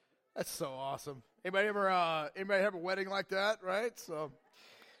That's so awesome. Anybody have a wedding like that, right? So,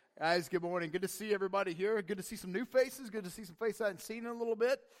 guys, good morning. Good to see everybody here. Good to see some new faces. Good to see some faces I haven't seen in a little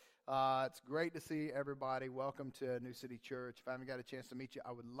bit. It's great to see everybody. Welcome to New City Church. If I haven't got a chance to meet you,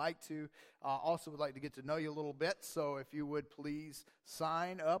 I would like to. Also would like to get to know you a little bit. So if you would please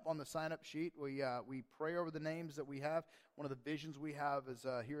sign up on the sign-up sheet. We pray over the names that we have. One of the visions we have is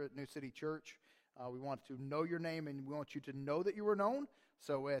here at New City Church. We want to know your name, and we want you to know that you were known.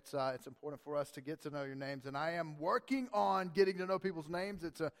 So it's important for us to get to know your names. And I am working on getting to know people's names.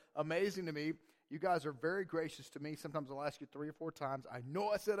 It's amazing to me. You guys are very gracious to me. Sometimes I'll ask you 3 or 4 times. I know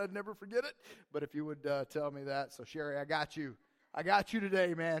I said I'd never forget it, but if you would tell me that. So Sherry, I got you. I got you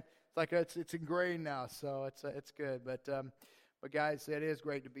today, man. It's like it's ingrained now, so it's good. But guys, it is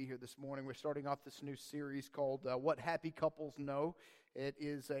great to be here this morning. We're starting off this new series called What Happy Couples Know. It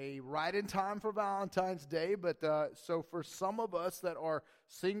is right in time for Valentine's Day, but so for some of us that are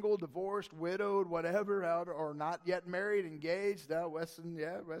single, divorced, widowed, whatever, or not yet married, engaged, Wes and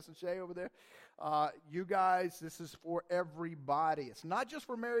Shay over there, you guys, this is for everybody. It's not just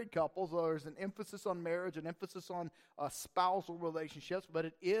for married couples. There's an emphasis on marriage, an emphasis on spousal relationships, but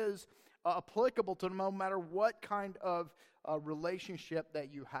it is applicable to no matter what kind of relationship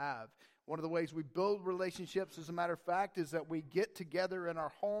that you have. One of the ways we build relationships, as a matter of fact, is that we get together in our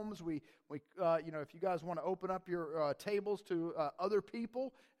homes. We if you guys want to open up your tables to other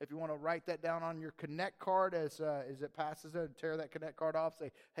people, if you want to write that down on your Connect card as it passes it, tear that Connect card off,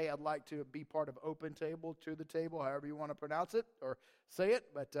 say, hey, I'd like to be part of Open Table, to the table, however you want to pronounce it or say it,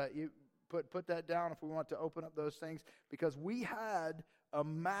 but you put that down if we want to open up those things, because we had a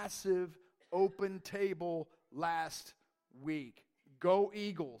massive open table last week. Go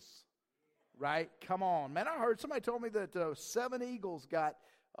Eagles! Right? Come on. Man, I heard somebody told me that 7 Eagles got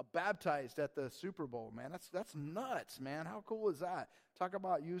baptized at the Super Bowl, man. That's nuts, man. How cool is that? Talk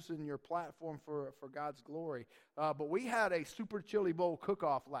about using your platform for God's glory. But we had a Super Chili Bowl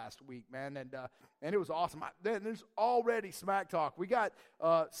cook-off last week, man, and it was awesome. There's already smack talk. We got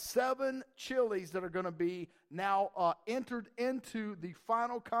 7 chilies that are going to be now entered into the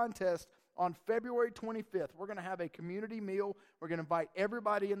final contest on February 25th. We're going to have a community meal. We're going to invite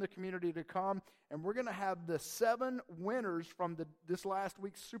everybody in the community to come, and we're going to have the 7 winners from this last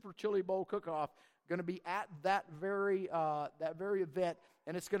week's Super Chili Bowl cook-off going to be at that very event,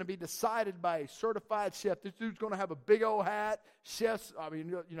 and it's going to be decided by a certified chef. This dude's going to have a big old hat. Chefs, I mean,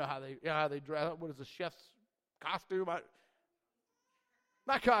 you know how they dress. What is a chef's costume?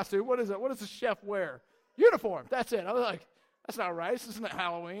 Not costume. What is it? What does a chef wear? Uniform. That's it. I was like, that's not right. This isn't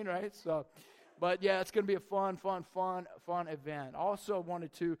Halloween, right? So, but yeah, it's going to be a fun event. Also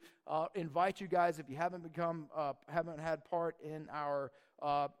wanted to invite you guys, if you haven't had part in our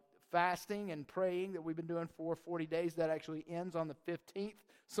fasting and praying that we've been doing for 40 days, that actually ends on the 15th.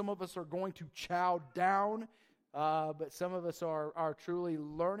 Some of us are going to chow down, but some of us are truly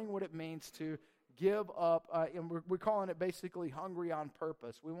learning what it means to give up, and we're calling it basically hungry on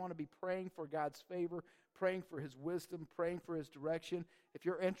purpose. We want to be praying for God's favor, praying for His wisdom, praying for His direction. If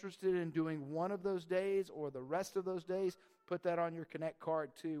you're interested in doing one of those days or the rest of those days, put that on your Connect card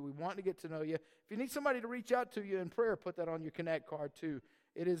too. We want to get to know you. If you need somebody to reach out to you in prayer, put that on your Connect card too.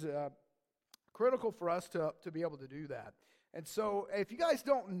 It is critical for us to be able to do that. And so if you guys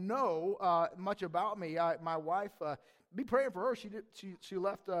don't know much about me, my wife, be praying for her. She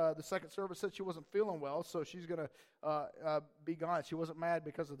left the second service, said she wasn't feeling well, so she's going to be gone. She wasn't mad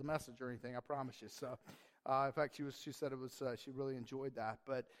because of the message or anything, I promise you. So, in fact, she said it was she really enjoyed that.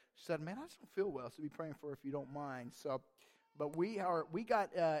 But she said, "Man, I just don't feel well, so be praying for her if you don't mind." So, but we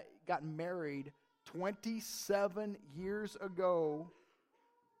got married 27 years ago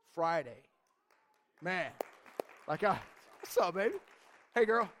Friday. Man, what's up, baby? Hey,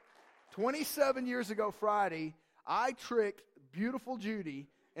 girl. 27 years ago Friday, I tricked beautiful Judy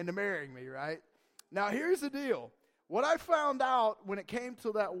into marrying me, right? Now, here's the deal. What I found out when it came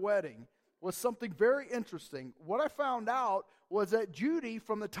to that wedding was something very interesting. What I found out was that Judy,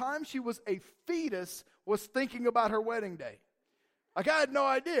 from the time she was a fetus, was thinking about her wedding day. Like, I had no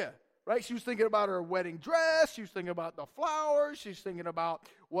idea, right? She was thinking about her wedding dress. She was thinking about the flowers. She's thinking about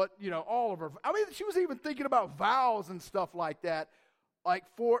all of her. I mean, she was even thinking about vows and stuff like that, like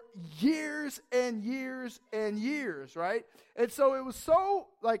for years and years and years, right? And so it was so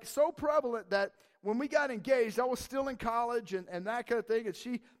prevalent that when we got engaged, I was still in college and that kind of thing, and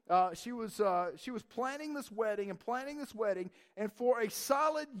she was planning this wedding, and for a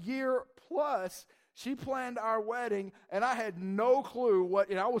solid year plus, she planned our wedding, and I had no clue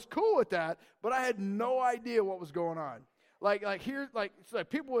I was cool with that, but I had no idea what was going on.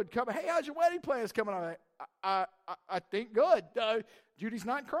 People would come, hey, how's your wedding plans coming on? I think good. Judy's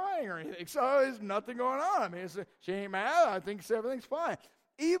not crying or anything. So there's nothing going on. I mean, she ain't mad. I think everything's fine.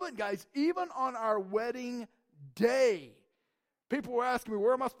 Even, guys, even on our wedding day, people were asking me,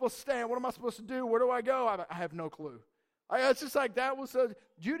 where am I supposed to stand? What am I supposed to do? Where do I go? I have no clue. It's just like that was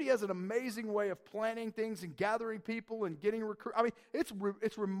Judy has an amazing way of planning things and gathering people and getting recruit. I mean,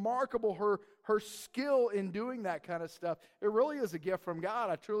 it's remarkable her skill in doing that kind of stuff. It really is a gift from God.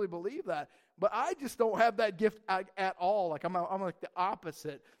 I truly believe that. But I just don't have that gift at all. Like I'm like the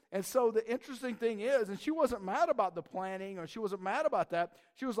opposite. And so the interesting thing is, and she wasn't mad about the planning or she wasn't mad about that.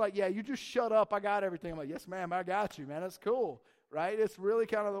 She was like, yeah, you just shut up. I got everything. I'm like, yes, ma'am, I got you, man. That's cool, right? It's really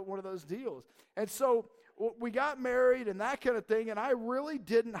kind of one of those deals. And so we got married and that kind of thing, and I really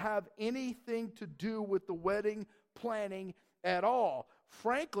didn't have anything to do with the wedding planning at all.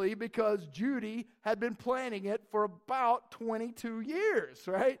 Frankly, because Judy had been planning it for about 22 years,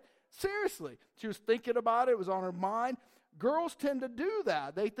 right? Seriously. She was thinking about it. It was on her mind. Girls tend to do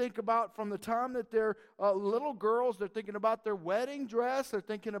that. They think about from the time that they're little girls, they're thinking about their wedding dress, they're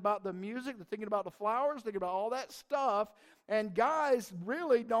thinking about the music, they're thinking about the flowers, thinking about all that stuff. And guys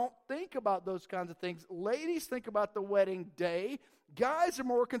really don't think about those kinds of things. Ladies think about the wedding day. Guys are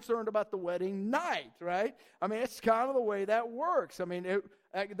more concerned about the wedding night, right? I mean, it's kind of the way that works. I mean,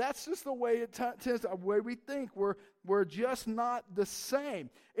 that's just the way it tends, the way we think. We're just not the same.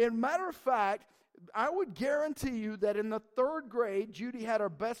 And matter of fact, I would guarantee you that in the 3rd grade, Judy had her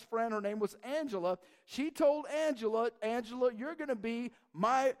best friend. Her name was Angela. She told Angela, you're going to be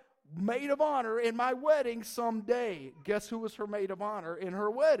my maid of honor in my wedding someday. Guess who was her maid of honor in her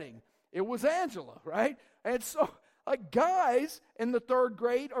wedding? It was Angela, right? And so, guys in the 3rd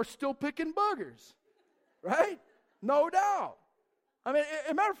grade are still picking boogers, right? No doubt. I mean,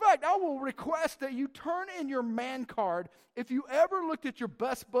 as a matter of fact, I will request that you turn in your man card. If you ever looked at your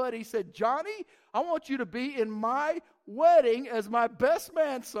best buddy, said, Johnny, I want you to be in my wedding as my best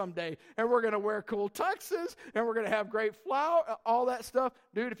man someday. And we're going to wear cool tuxes, and we're going to have great flower, all that stuff.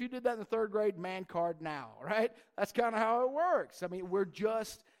 Dude, if you did that in the 3rd grade, man card now, right? That's kind of how it works. I mean, we're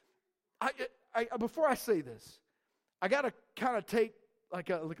just, before I say this, I got to kind of take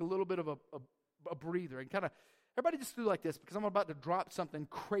like a little bit of a breather and kind of, everybody just do like this, because I'm about to drop something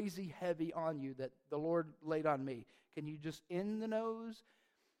crazy heavy on you that the Lord laid on me. Can you just in the nose,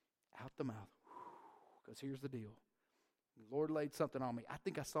 out the mouth? Because here's the deal. The Lord laid something on me. I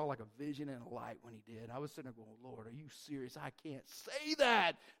think I saw like a vision and a light when he did. I was sitting there going, Lord, are you serious? I can't say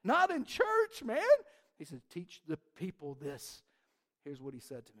that. Not in church, man. He said, teach the people this. Here's what he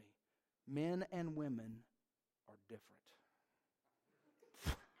said to me. Men and women are different.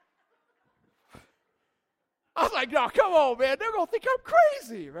 I was like, no, come on, man. They're going to think I'm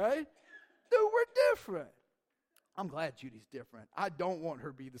crazy, right? Dude, we're different. I'm glad Judy's different. I don't want her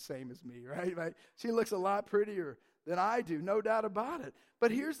to be the same as me, right? Like, she looks a lot prettier than I do, no doubt about it.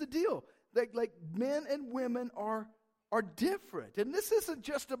 But here's the deal. Like men and women are different. And this isn't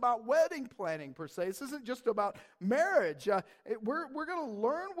just about wedding planning, per se. This isn't just about marriage. We're going to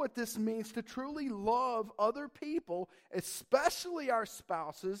learn what this means to truly love other people, especially our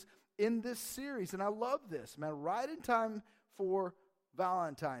spouses, in this series. And I love this, man, right in time for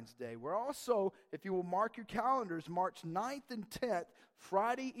Valentine's Day. We're also, if you will mark your calendars, March 9th and 10th,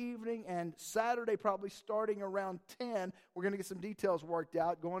 Friday evening and Saturday probably starting around 10. We're going to get some details worked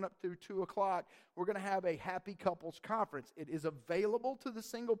out, going up through 2 o'clock. We're going to have a Happy Couples Conference. It is available to the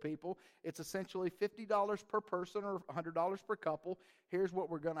single people. It's essentially $50 per person or $100 per couple. Here's what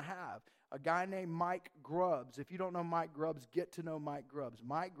we're going to have. A guy named Mike Grubbs. If you don't know Mike Grubbs, get to know Mike Grubbs.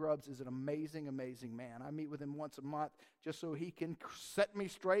 Mike Grubbs is an amazing, amazing man. I meet with him once a month just so he can set me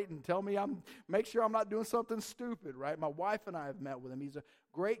straight and tell me make sure I'm not doing something stupid, right? My wife and I have met with him. He's a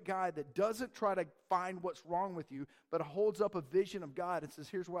great guy that doesn't try to find what's wrong with you, but holds up a vision of God and says,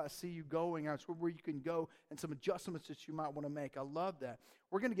 here's where I see you going. Here's where you can go and some adjustments that you might want to make. I love that.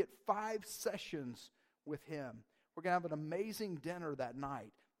 We're going to get 5 sessions with him. We're going to have an amazing dinner that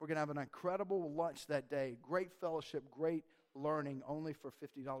night. We're going to have an incredible lunch that day. Great fellowship, great learning, only for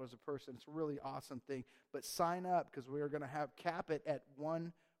 $50 a person. It's a really awesome thing. But sign up because we are going to cap it at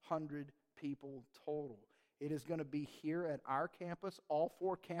 100 people total. It is going to be here at our campus, all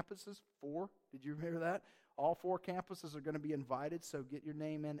 4 campuses. 4, did you remember that? All 4 campuses are going to be invited, so get your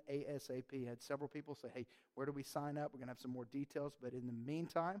name in ASAP. I had several people say, hey, where do we sign up? We're going to have some more details, but in the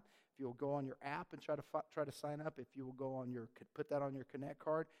meantime, if you'll go on your app and try to sign up, if you will go on put that on your Connect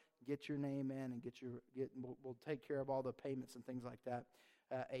card, get your name in, and we'll take care of all the payments and things like that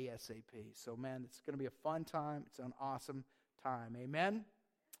ASAP. So, man, it's going to be a fun time. It's an awesome time. Amen?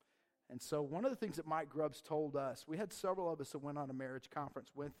 And so one of the things that Mike Grubbs told us, we had several of us that went on a marriage conference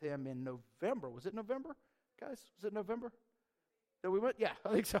with him in November. Was it November, guys? Was it November? that we went? Yeah, I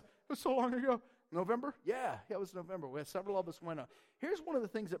think so. It was so long ago. November? Yeah, it was November. We had several of us went up. Here's one of the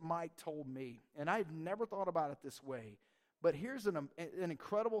things that Mike told me, and I had never thought about it this way, but here's an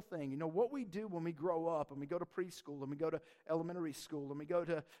incredible thing. You know, what we do when we grow up and we go to preschool and we go to elementary school and we go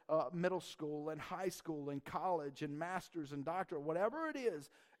to middle school and high school and college and master's and doctorate, whatever it is,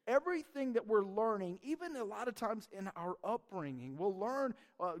 everything that we're learning, even a lot of times in our upbringing, we'll learn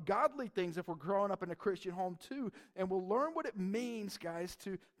godly things if we're growing up in a Christian home too, and we'll learn what it means, guys,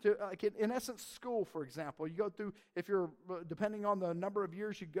 to like in essence, school, for example. You go through, if you're, depending on the number of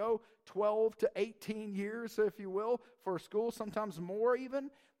years you go, 12 to 18 years, if you will, for school, sometimes more even,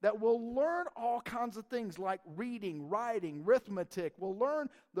 that we'll learn all kinds of things like reading, writing, arithmetic. We'll learn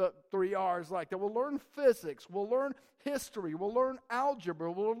the 3 R's like that. We'll learn physics. We'll learn history. We'll learn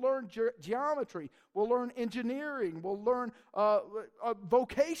algebra. We'll learn geometry. We'll learn engineering. We'll learn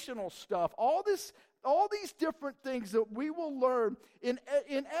vocational stuff. All these different things that we will learn in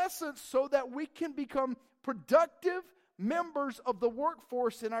essence so that we can become productive members of the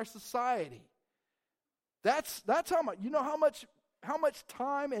workforce in our society. That's how much, you know how much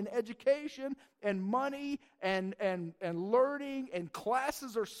time and education and money and learning and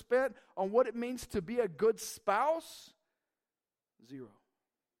classes are spent on what it means to be a good spouse? 0.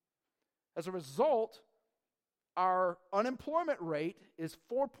 As a result, our unemployment rate is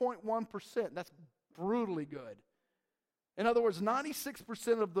 4.1%. That's brutally good. In other words,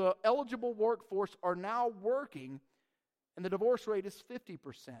 96% of the eligible workforce are now working, and the divorce rate is 50%.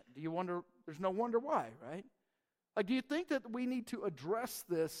 Do you wonder? There's no wonder why, right? Like, do you think that we need to address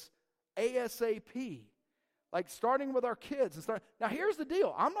this ASAP? Like, starting with our kids and start. Now, here's the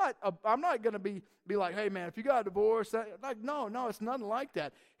deal. I'm not going to be like, hey, man, if you got a divorce, no, it's nothing like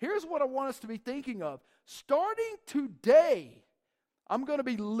that. Here's what I want us to be thinking of. Starting today, I'm going to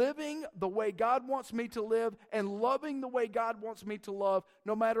be living the way God wants me to live and loving the way God wants me to love,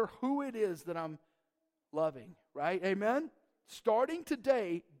 no matter who it is that I'm loving, right? Amen? Starting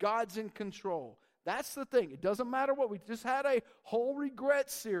today, God's in control. That's the thing. It doesn't matter what. We just had a whole regret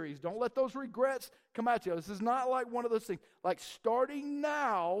series. Don't let those regrets come at you. This is not like one of those things. Like, starting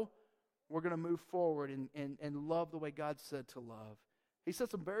now, we're going to move forward and love the way God said to love. He said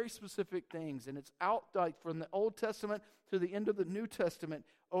some very specific things, and it's out like from the Old Testament to the end of the New Testament,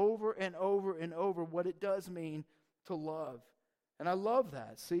 over and over and over, what it does mean to love. And I love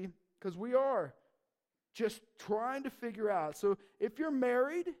that, see, because we are just trying to figure out. So if you're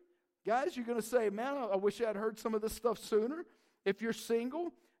married, guys, you're going to say, man, I wish I had heard some of this stuff sooner. If you're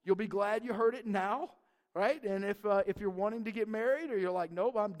single, you'll be glad you heard it now, right? And if you're wanting to get married, or you're like,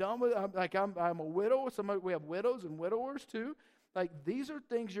 nope, I'm done with it. I'm a widow. We have widows and widowers too. Like, these are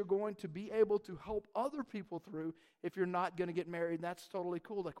things you're going to be able to help other people through if you're not going to get married. And that's totally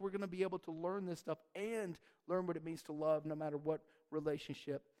cool. Like, we're going to be able to learn this stuff and learn what it means to love no matter what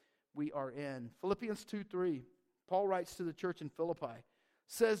relationship we are in. Philippians 2:3, Paul writes to the church in Philippi,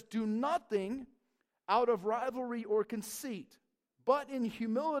 says, do nothing out of rivalry or conceit, but in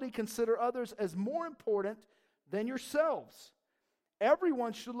humility consider others as more important than yourselves.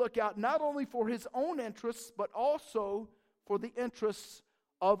 Everyone should look out not only for his own interests, but also for the interests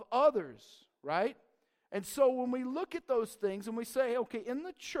of others, right? And so when we look at those things and we say, okay, in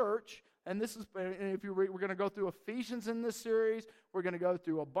the church, and this is, and if you read, we're going to go through Ephesians in this series. We're going to go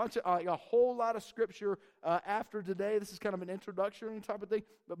through a whole lot of scripture after today. This is kind of an introduction type of thing.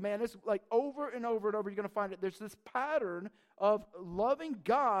 But man, it's like over and over and over, you're going to find it. There's this pattern of loving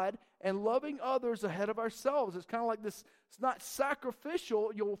God and loving others ahead of ourselves. It's kind of like this. It's not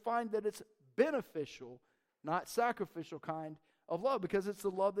sacrificial. You'll find that it's beneficial, not sacrificial kind of love, because it's the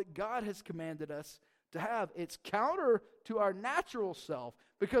love that God has commanded us to have. It's counter to our natural self,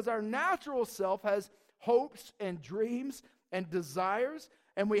 because our natural self has hopes and dreams and desires,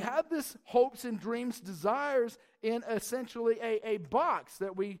 and we have this hopes and dreams, desires in essentially a box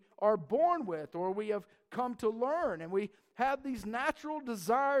that we are born with or we have come to learn, and we have these natural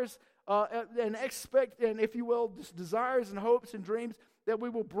desires and if you will, desires and hopes and dreams that we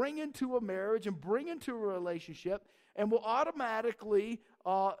will bring into a marriage and bring into a relationship, and we'll automatically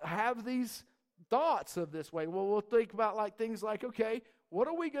have these thoughts of this way. Well, we'll think about like things like, okay, what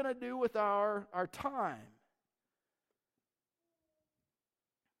are we going to do with our time?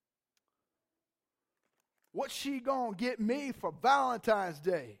 What's she going to get me for Valentine's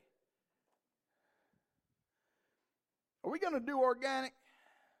Day? Are we going to do organic?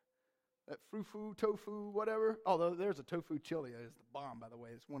 That fufu, tofu, whatever. Although there's a tofu chili. It's the bomb, by the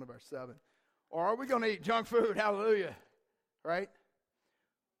way. It's one of our 7. Or are we going to eat junk food? Hallelujah. Right?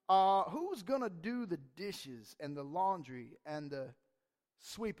 Who's going to do the dishes and the laundry and the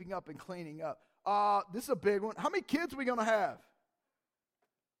sweeping up and cleaning up? This is a big one. How many kids are we going to have?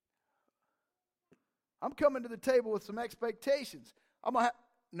 I'm coming to the table with some expectations. I'm going to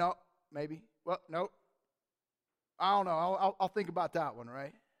no, maybe. Well, no. I don't know. I'll think about that one,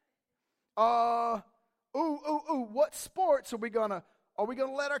 right? What sports are we gonna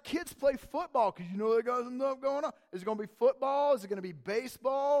let our kids play football? Because you know they're going to up going on. Is it going to be football? Is it going to be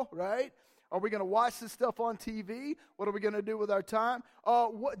baseball? Right? Are we going to watch this stuff on TV? What are we going to do with our time?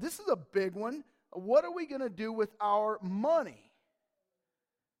 This is a big one. What are we going to do with our money?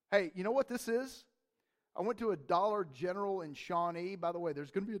 Hey, you know what this is? I went to a Dollar General in Shawnee. By the way,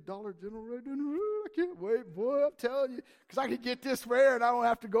 there's going to be a Dollar General right down the road. I can't wait, boy, I'm telling you. Because I can get this rare and I don't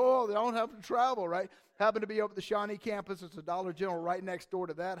have to go, I don't have to travel, right? Happen to be over at the Shawnee campus. It's a Dollar General right next door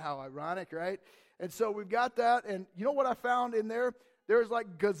to that. How ironic, right? And so we've got that. And you know what I found in there? There's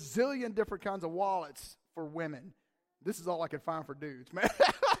like gazillion different kinds of wallets for women. This is all I could find for dudes, man.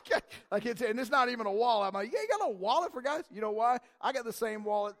 And it's not even a wallet. I'm like, yeah, you got a wallet for guys? You know why? I got the same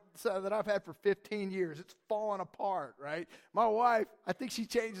wallet that I've had for 15 years. It's falling apart, right? My wife, I think she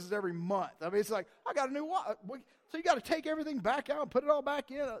changes every month. I mean, it's like, I got a new wallet. So you got to take everything back out and put it all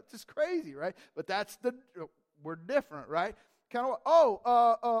back in. It's just crazy, right? But we're different, right?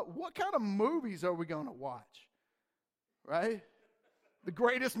 What kind of movies are we going to watch? Right? The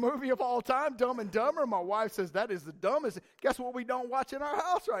greatest movie of all time, Dumb and Dumber. My wife says that is the dumbest. Guess what we don't watch in our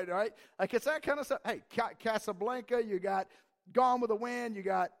house, right? Like it's that kind of stuff. Hey, Casablanca, you got Gone with the Wind, you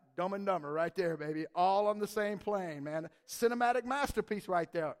got Dumb and Dumber right there, baby. All on the same plane, man. Cinematic masterpiece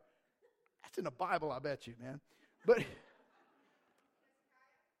right there. That's in the Bible, I bet you, man. But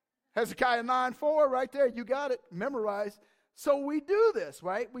Hezekiah 9:4 right there. You got it memorized. So we do this,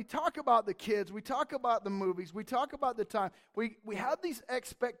 right? We talk about the kids. We talk about the movies. We talk about the time. We have these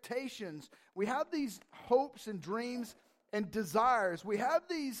expectations. We have these hopes and dreams and desires. We have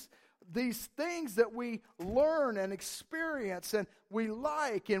these things that we learn and experience and we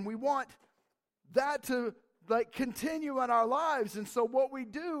like, and we want that to continue in our lives. And so what we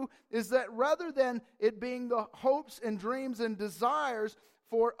do is that rather than it being the hopes and dreams and desires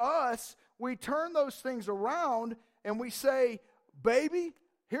for us, we turn those things around and we say, baby,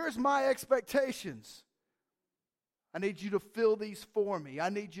 here's my expectations. I need you to fill these for me. I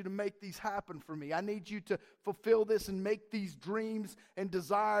need you to make these happen for me. I need you to fulfill this and make these dreams and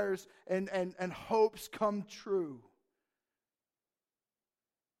desires and hopes come true.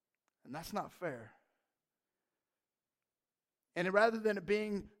 And that's not fair. And rather than it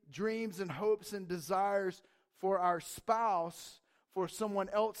being dreams and hopes and desires for our spouse, for someone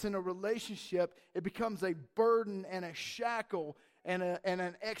else in a relationship, it becomes a burden and a shackle and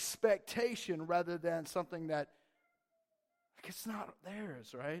an expectation rather than something that it's not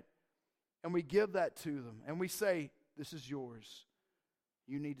theirs, right? And we give that to them. And we say, this is yours.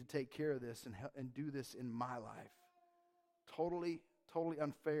 You need to take care of this and do this in my life. Totally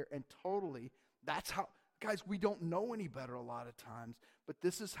unfair and that's how, guys, we don't know any better a lot of times, but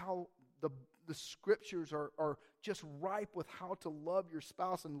this is how the scriptures are just ripe with how to love your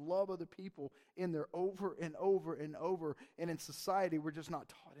spouse and love other people in there over and over and over. And in society, we're just not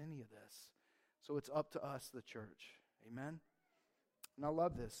taught any of this. So it's up to us, the church. Amen? And I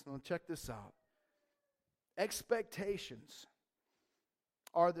love this. Now check this out. Expectations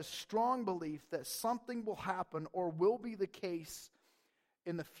are the strong belief that something will happen or will be the case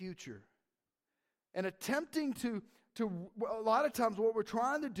in the future. And attempting to a lot of times what we're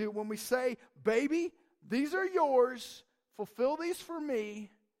trying to do when we say, baby, these are yours, fulfill these for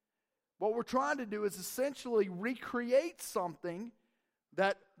me, what we're trying to do is essentially recreate something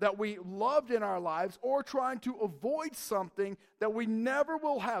that we loved in our lives, or trying to avoid something that we never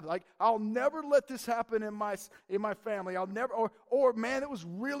will have. Like, I'll never let this happen in my family. I'll never, or man, it was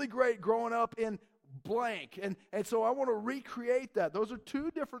really great growing up in blank. And so I want to recreate that. Those are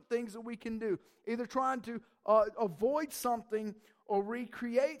two different things that we can do. Either trying to avoid something or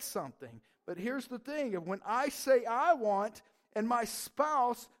recreate something. But here's the thing. When I say I want and my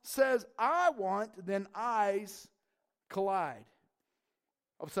spouse says I want, then eyes collide.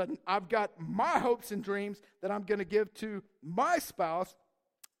 All of a sudden, I've got my hopes and dreams that I'm going to give to my spouse.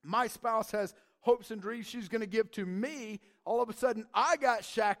 My spouse has hopes and dreams she's going to give to me. All of a sudden, I got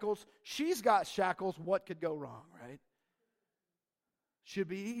shackles. She's got shackles. What could go wrong, right? Should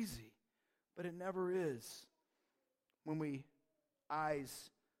be easy, but it never is when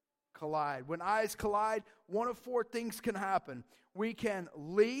eyes collide. When eyes collide, one of four things can happen. We can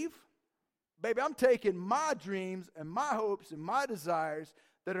leave. Baby, I'm taking my dreams and my hopes and my desires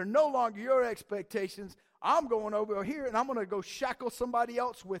that are no longer your expectations. I'm going over here and I'm going to go shackle somebody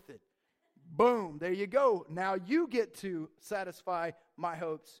else with it. Boom, there you go. Now you get to satisfy my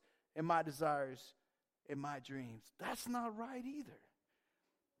hopes and my desires and my dreams. That's not right either.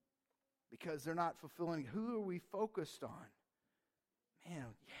 because they're not fulfilling. Who are we focused on?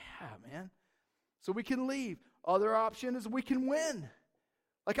 Man. So we can leave. Other option is we can win.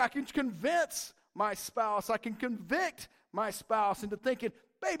 Like I can convince my spouse, I can convict my spouse into thinking,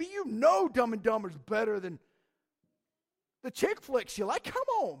 baby, you know Dumb and Dumber's better than the chick flicks you like. Come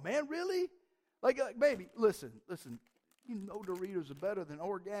on, man, really? Like baby, listen. You know Doritos are better than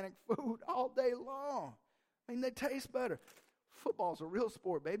organic food all day long. I mean, they taste better. Football's a real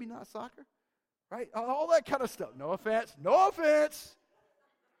sport, baby, not soccer. Right? All that kind of stuff. No offense.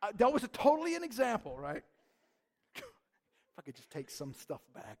 That was totally an example, right? If I could just take some stuff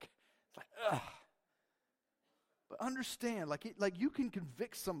back. It's like, ugh. But understand, like you can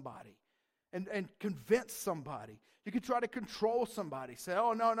convict somebody and convince somebody. You can try to control somebody. Say,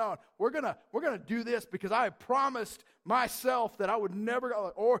 oh, no, we're gonna do this because I promised myself that I would never,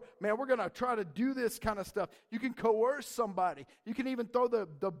 or man, we're gonna try to do this kind of stuff. You can coerce somebody. You can even throw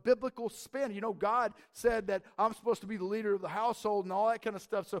the biblical spin. You know, God said that I'm supposed to be the leader of the household and all that kind of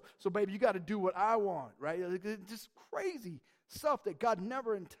stuff. So baby, you got to do what I want, right? Just crazy stuff that God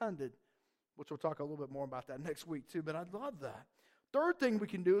never intended, which we'll talk a little bit more about that next week too, but I love that. Third thing we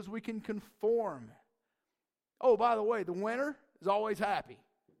can do is we can conform. Oh, by the way, the winner is always happy,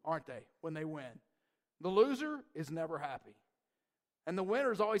 aren't they, when they win? The loser is never happy. And the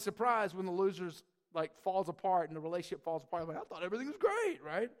winner is always surprised when the loser's falls apart and the relationship falls apart. Like, I thought everything was great,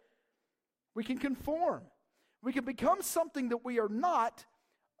 right? We can conform. We can become something that we are not,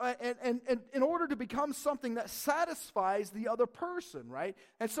 and in order to become something that satisfies the other person, right?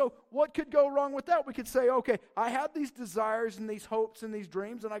 And so what could go wrong with that? We could say, okay, I have these desires and these hopes and these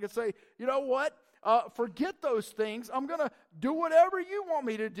dreams, and I could say, you know what? Forget those things. I'm going to do whatever you want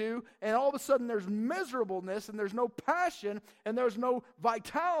me to do. And all of a sudden there's miserableness and there's no passion and there's no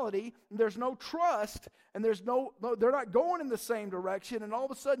vitality and there's no trust and there's no, they're not going in the same direction. And all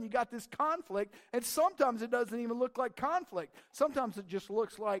of a sudden you got this conflict. And sometimes it doesn't even look like conflict. Sometimes it just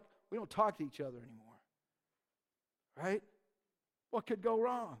looks like we don't talk to each other anymore. Right? What could go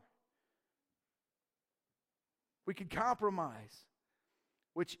wrong? We could compromise,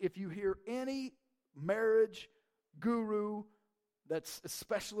 which if you hear any marriage guru that's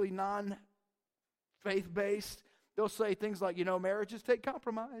especially non-faith-based, they'll say things like, marriages take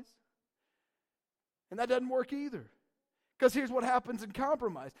compromise. And that doesn't work either. Because here's what happens in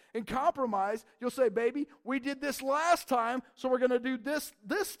compromise. In compromise, you'll say, baby, we did this last time, so we're going to do this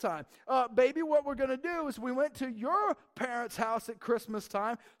time. Baby, what we're going to do is we went to your parents' house at Christmas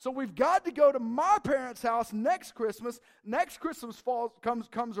time, so we've got to go to my parents' house next Christmas. Next Christmas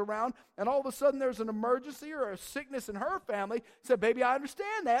comes around, and all of a sudden there's an emergency or a sickness in her family. Say, baby, I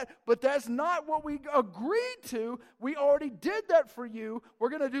understand that, but that's not what we agreed to. We already did that for you. We're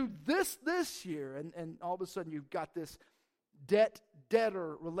going to do this year. And all of a sudden you've got this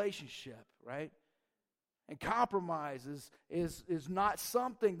debtor relationship, right? And compromise is not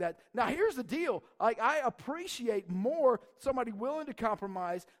something that, now here's the deal, I appreciate more somebody willing to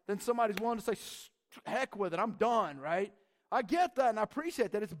compromise than somebody's willing to say, heck with it, I'm done, right? I get that and I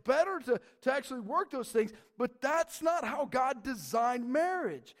appreciate that. It's better to actually work those things, but that's not how God designed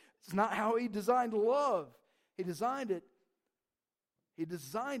marriage. It's not how He designed love. He designed it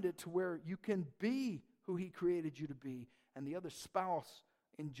to where you can be who He created you to be. And the other spouse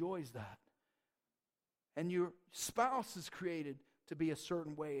enjoys that. And your spouse is created to be a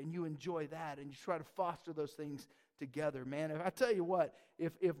certain way, and you enjoy that, and you try to foster those things together. Man, if I tell you what,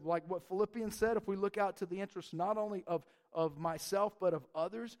 if like what Philippians said, if we look out to the interest not only of myself, but of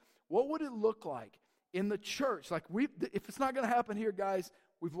others, what would it look like in the church? Like if it's not going to happen here, guys,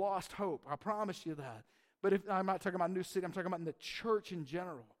 we've lost hope. I promise you that. But if I'm not talking about New City, I'm talking about in the church in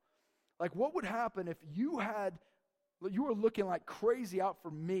general. Like what would happen if you were looking like crazy out for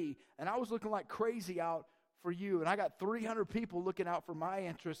me, and I was looking like crazy out for you, and I got 300 people looking out for my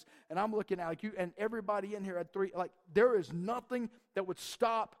interests, and I'm looking out like you, and everybody in here had there is nothing that would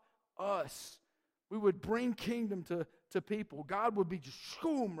stop us. We would bring kingdom to people. God would be just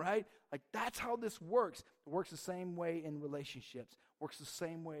shoom, right? Like that's how this works. It works the same way in relationships. It works the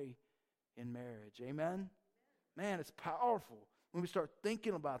same way in marriage. Amen? Man, it's powerful when we start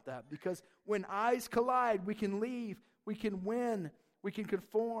thinking about that, because when eyes collide, we can leave. We can win, we can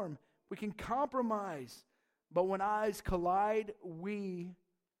conform, we can compromise. But when eyes collide, we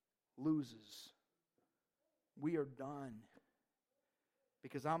loses. We are done.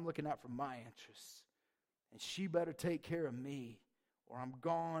 Because I'm looking out for my interests. And she better take care of me, or I'm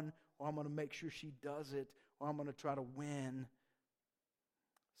gone, or I'm going to make sure she does it, or I'm going to try to win.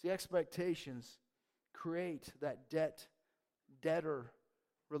 See, expectations create that debtor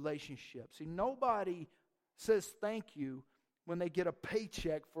relationship. See, nobody says thank you when they get a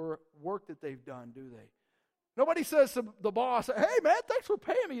paycheck for work that they've done, do they? Nobody says to the boss, hey, man, thanks for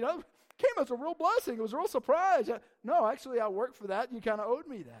paying me. Came as a real blessing. It was a real surprise. No, actually, I worked for that. You kind of owed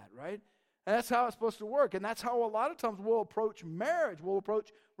me that, right? And that's how it's supposed to work. And that's how a lot of times we'll approach marriage. We'll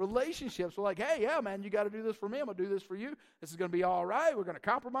approach relationships. We're like, hey, yeah, man, you got to do this for me. I'm going to do this for you. This is going to be all right. We're going to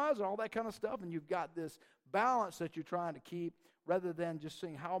compromise and all that kind of stuff. And you've got this balance that you're trying to keep rather than just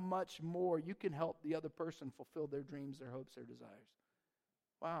seeing how much more you can help the other person fulfill their dreams, their hopes, their desires.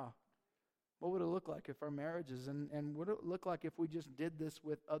 Wow. What would it look like if our marriages, and what would it look like if we just did this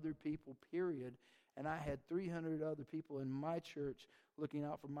with other people, period, and I had 300 other people in my church looking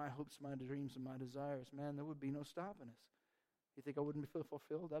out for my hopes, my dreams, and my desires? Man, there would be no stopping us. You think I wouldn't be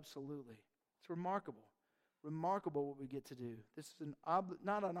fulfilled? Absolutely. It's remarkable. Remarkable what we get to do. This is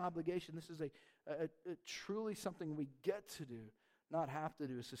not an obligation. This is a truly something we get to do, not have to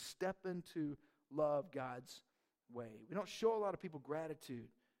do. It's to step into love God's way. We don't show a lot of people gratitude.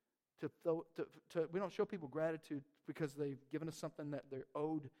 We don't show people gratitude because they've given us something that they're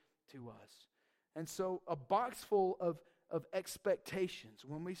owed to us. And so a box full of expectations.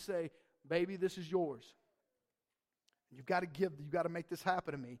 When we say, baby, this is yours. You've got to give, you've got to make this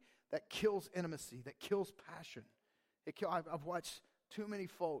happen to me. That kills intimacy. That kills passion. I've watched too many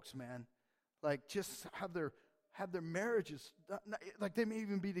folks, man, like just have their marriages, like they may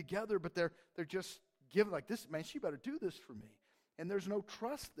even be together, but they're just giving like this, man, she better do this for me. And there's no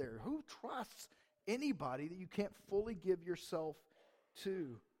trust there. Who trusts anybody that you can't fully give yourself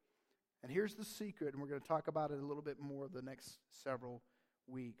to? And here's the secret, and we're going to talk about it a little bit more the next several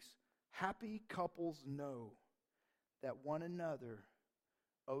weeks. Happy couples know that one another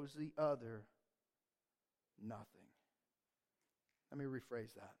owes the other nothing. Let me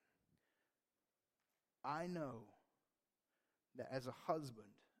rephrase that. I know that as a husband,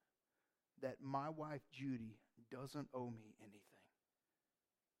 that my wife Judy doesn't owe me anything.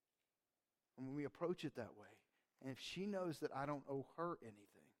 And when we approach it that way, and if she knows that I don't owe her anything,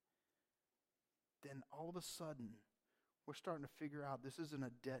 then all of a sudden, we're starting to figure out this isn't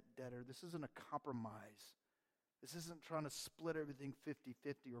a debt-debtor. This isn't a compromise. This isn't trying to split everything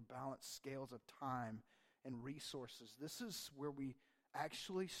 50-50 or balance scales of time and resources. This is where we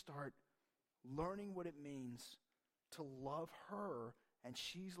actually start learning what it means to love her, and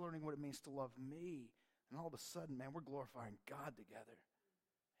she's learning what it means to love me. And all of a sudden, man, we're glorifying God together.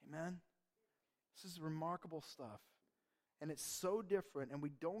 Amen? This is remarkable stuff. And it's so different, and we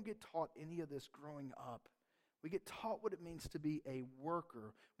don't get taught any of this growing up. We get taught what it means to be a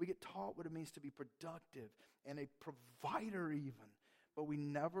worker. We get taught what it means to be productive and a provider even. But we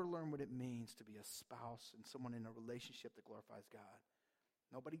never learn what it means to be a spouse and someone in a relationship that glorifies God.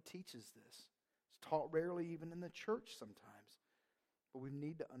 Nobody teaches this. It's taught rarely even in the church sometimes. But we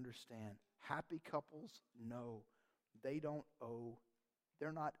need to understand, happy couples know they're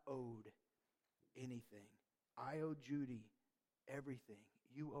not owed anything. I owe Judy everything.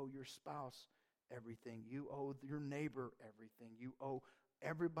 You owe your spouse everything. You owe your neighbor everything. You owe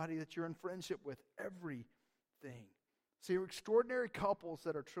everybody that you're in friendship with everything. See, extraordinary couples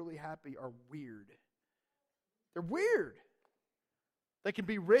that are truly happy are weird. They're weird. They can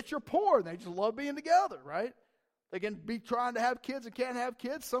be rich or poor, and they just love being together, right? They can be trying to have kids and can't have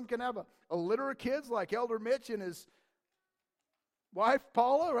kids. Some can have a litter of kids like Elder Mitch and his wife,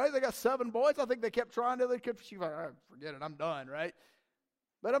 Paula, right? They got 7 boys. I think they kept trying to. She's like, oh, forget it, I'm done, right?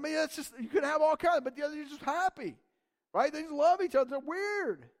 But I mean, it's just, you can have all kinds, but the others are just happy, right? They just love each other. They're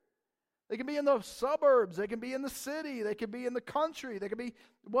weird. They can be in the suburbs. They can be in the city. They can be in the country. They can be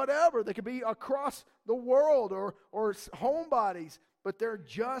whatever. They can be across the world or homebodies, but they're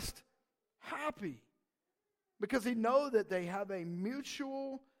just happy because they know that they have a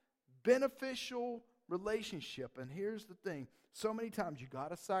mutual, beneficial relationship. And here's the thing. So many times you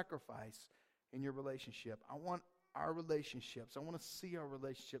got to sacrifice in your relationship. I want our relationships. I want to see our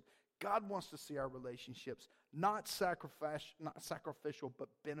relationship. God wants to see our relationships not sacrificial, but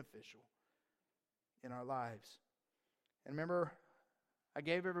beneficial in our lives. And remember, I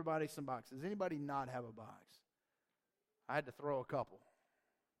gave everybody some boxes. Does anybody not have a box? I had to throw a couple.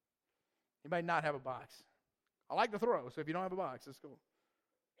 Anybody not have a box? I like to throw, so if you don't have a box, let's go.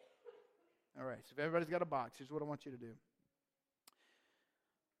 All right, so if everybody's got a box, here's what I want you to do.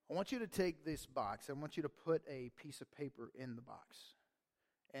 I want you to take this box. I want you to put a piece of paper in the box.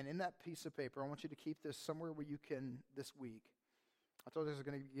 And in that piece of paper, I want you to keep this somewhere where you can this week. I told you I was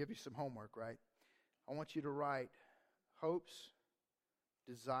going to give you some homework, right? I want you to write hopes,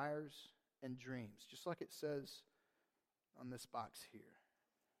 desires, and dreams, just like it says on this box here.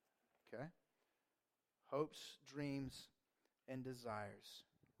 Okay? Hopes, dreams, and desires.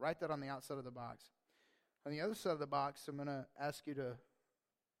 Write that on the outside of the box. On the other side of the box, I'm going to ask you to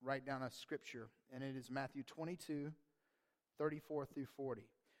write down a scripture, and it is Matthew 22, 34 through 40.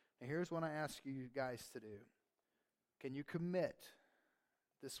 Now here's what I ask you guys to do. Can you commit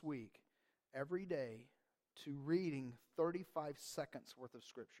this week, every day, to reading 35 seconds worth of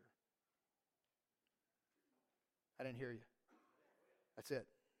scripture? I didn't hear you. That's it.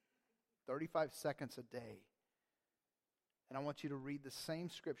 35 seconds a day. And I want you to read the same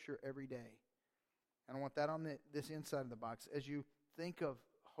scripture every day. And I want that on this inside of the box. As you think of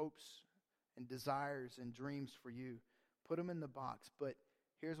hopes and desires and dreams for you, put them in the box. But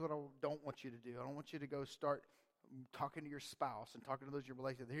here's what I don't want you to do. I don't want you to go start talking to your spouse and talking to those you're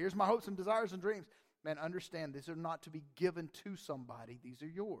related to. Here's my hopes and desires and dreams. Man, understand, these are not to be given to somebody. These are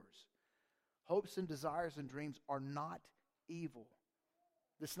yours. Hopes and desires and dreams are not evil.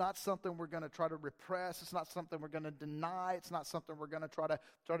 It's not something we're going to try to repress. It's not something we're going to deny. It's not something we're going to try to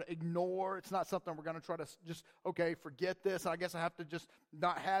ignore. It's not something we're going to try to just, okay, forget this. I guess I have to just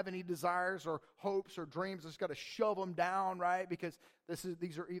not have any desires or hopes or dreams. I just got to shove them down, right? Because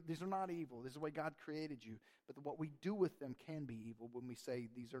these are not evil. This is the way God created you. But what we do with them can be evil when we say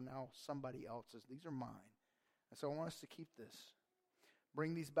these are now somebody else's. These are mine. And so I want us to keep this.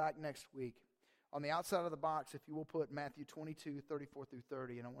 Bring these back next week. On the outside of the box, if you will put Matthew 22, 34 through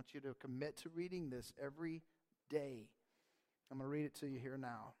 30, and I want you to commit to reading this every day. I'm going to read it to you here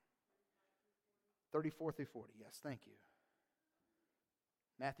now. 34 through 40, yes, thank you.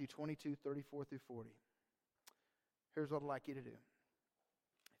 Matthew 22, 34 through 40. Here's what I'd like you to do.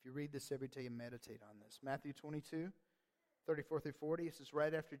 If you read this every day and meditate on this. Matthew 22, 34 through 40, this is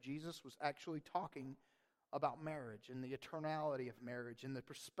right after Jesus was actually talking about marriage and the eternality of marriage and the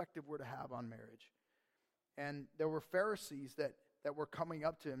perspective we're to have on marriage. And there were Pharisees that were coming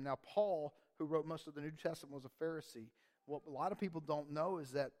up to him. Now, Paul, who wrote most of the New Testament, was a Pharisee. What a lot of people don't know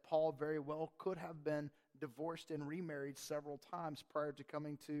is that Paul very well could have been divorced and remarried several times prior to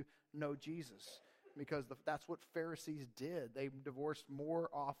coming to know Jesus, because that's what Pharisees did. They divorced more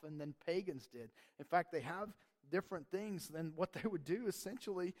often than pagans did. In fact, they have different things than what they would do.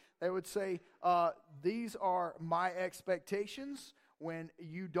 Essentially, they would say, these are my expectations. When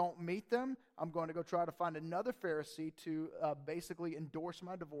you don't meet them, I'm going to go try to find another Pharisee to basically endorse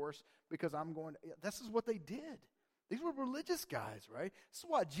my divorce, because this is what they did. These were religious guys, right? This is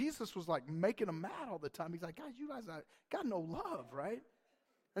why Jesus was like making them mad all the time. He's like, guys, you guys got no love, right?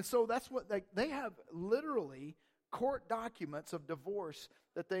 And so that's what they have, literally court documents of divorce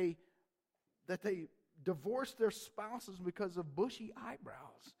that they divorced their spouses because of bushy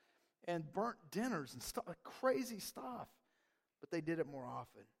eyebrows and burnt dinners and stuff, crazy stuff. But they did it more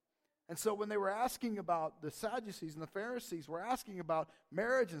often. And so when they were asking about the Sadducees and the Pharisees were asking about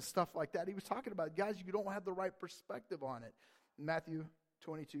marriage and stuff like that, he was talking about, guys, you don't have the right perspective on it. Matthew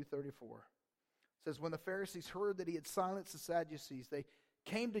 22, 34 says, when the Pharisees heard that he had silenced the Sadducees, they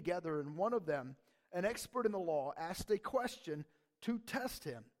came together, and one of them, an expert in the law, asked a question to test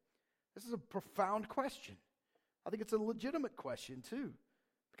him. This is a profound question. I think it's a legitimate question too,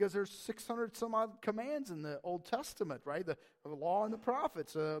 because there's 600 some odd commands in the Old Testament, right? The law and the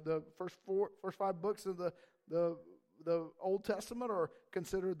prophets. The first 5 books of the Old Testament are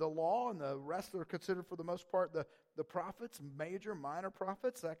considered the law, and the rest are considered, for the most part, the prophets, major, minor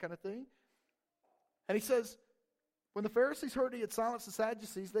prophets, that kind of thing. And he says, when the Pharisees heard he had silenced the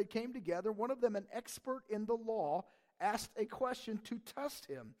Sadducees, they came together. One of them, an expert in the law, asked a question to test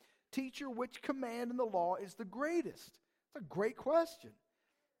him. Teacher, which command in the law is the greatest? It's a great question.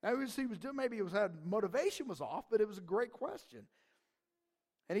 Now, he was doing, maybe motivation was off, but it was a great question.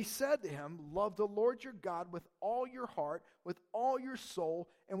 And he said to him, love the Lord your God with all your heart, with all your soul,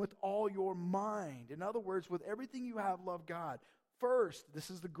 and with all your mind. In other words, with everything you have, love God. First, this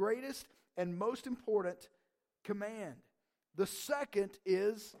is the greatest and most important command. The second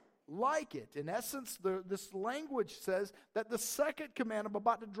is like it. In essence, this language says that the second command I'm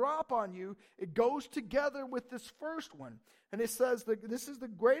about to drop on you, it goes together with this first one. And it says that this is the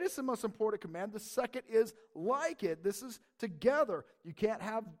greatest and most important command. The second is like it. This is together. You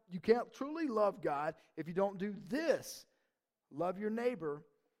can't truly love God if you don't do this. Love your neighbor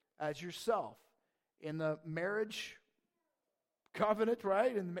as yourself. In the marriage covenant,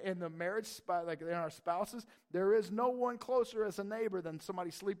 right? In the marriage, like in our spouses, there is no one closer as a neighbor than somebody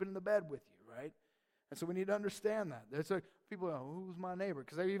sleeping in the bed with you, right? And so we need to understand that. There's people go, who's my neighbor?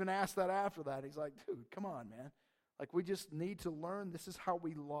 Because they even asked that after that. He's like, dude, come on, man. Like, we just need to learn this is how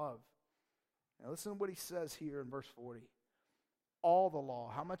we love. Now listen to what he says here in verse 40. All the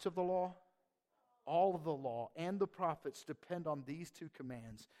law. How much of the law? All of the law and the prophets depend on these 2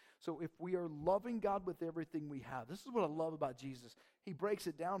 commands. So if we are loving God with everything we have, this is what I love about Jesus. He breaks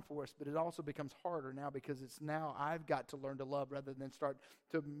it down for us, but it also becomes harder now because it's now I've got to learn to love rather than start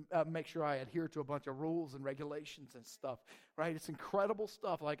to make sure I adhere to a bunch of rules and regulations and stuff, right? It's incredible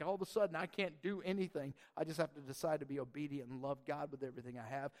stuff. Like all of a sudden I can't do anything. I just have to decide to be obedient and love God with everything I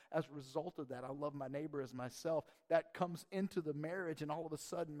have. As a result of that, I love my neighbor as myself. That comes into the marriage, and all of a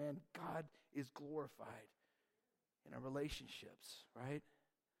sudden, man, God is glorified in our relationships, right?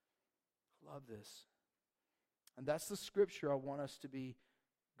 Love this. And that's the scripture I want us to be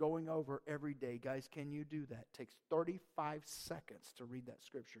going over every day. Guys, can you do that? It takes 35 seconds to read that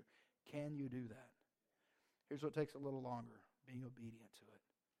scripture. Can you do that? Here's what takes a little longer, being obedient to it.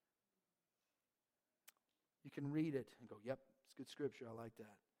 You can read it and go, yep, it's good scripture, I like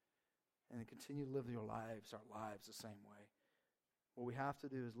that. And then continue to live your lives, our lives the same way. What we have to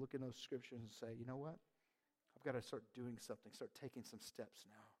do is look in those scriptures and say, you know what? I've got to start doing something, start taking some steps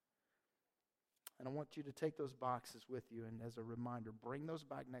now. And I want you to take those boxes with you, and as a reminder, bring those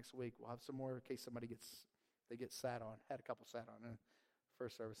back next week. We'll have some more in case somebody gets sat on. Had a couple sat on in the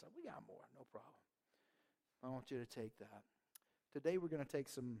first service. We got more, no problem. I want you to take that. Today we're going to take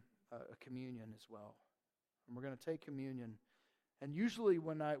some communion as well. And we're going to take communion. And usually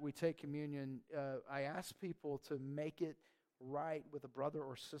when we take communion, I ask people to make it right with a brother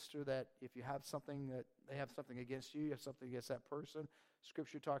or sister, that if you have something that they have something against you, you have something against that person.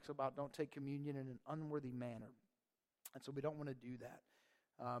 Scripture talks about don't take communion in an unworthy manner. And so we don't want to do that.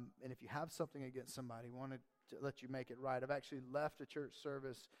 And if you have something against somebody, we want to let you make it right. I've actually left a church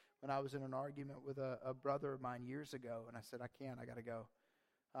service when I was in an argument with a brother of mine years ago, and I said, I got to go.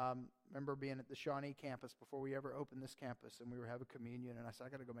 Remember being at the Shawnee campus before we ever opened this campus, and we were having communion, and I said, I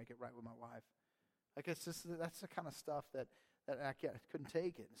got to go make it right with my wife. Like that's the kind of stuff that I couldn't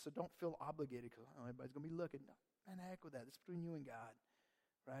take it. So don't feel obligated because everybody's going to be looking. Man, heck with that. It's between you and God,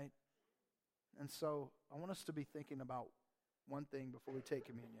 right? And so I want us to be thinking about one thing before we take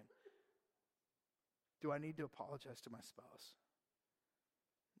communion. Do I need to apologize to my spouse?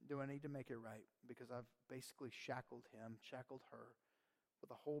 Do I need to make it right? Because I've basically shackled him, shackled her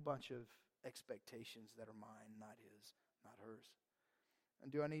with a whole bunch of expectations that are mine, not his, not hers.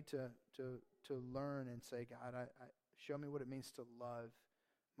 And do I need to learn and say, God, I show me what it means to love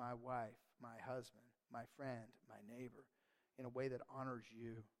my wife, my husband, my friend, my neighbor in a way that honors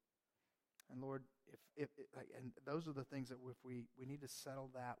you. And Lord, and those are the things that if we need to settle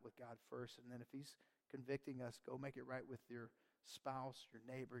that with God first, and then if He's convicting us, go make it right with your spouse, your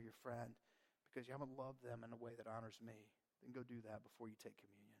neighbor, your friend, because you haven't loved them in a way that honors me. Then go do that before you take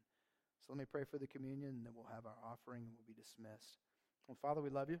communion. So let me pray for the communion, and then we'll have our offering, and we'll be dismissed. Well, Father, we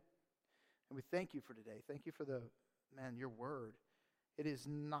love you, and we thank you for today. Thank you for your word. It is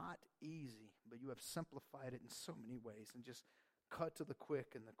not easy, but you have simplified it in so many ways and just cut to the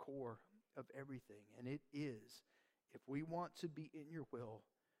quick and the core of everything. And it is, if we want to be in your will,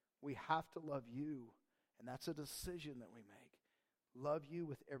 we have to love you, and that's a decision that we make. Love you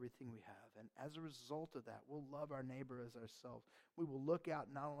with everything we have. And as a result of that, we'll love our neighbor as ourselves. We will look out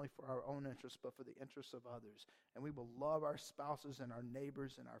not only for our own interests, but for the interests of others. And we will love our spouses and our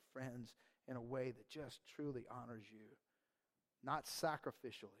neighbors and our friends in a way that just truly honors you. Not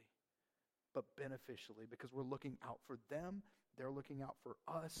sacrificially, but beneficially, because we're looking out for them. They're looking out for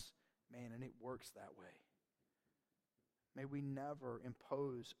us. Man, and it works that way. May we never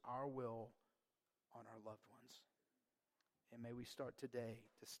impose our will on our loved ones. And may we start today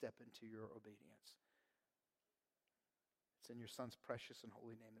to step into your obedience. It's in your Son's precious and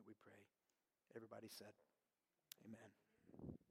holy name that we pray. Everybody said, amen.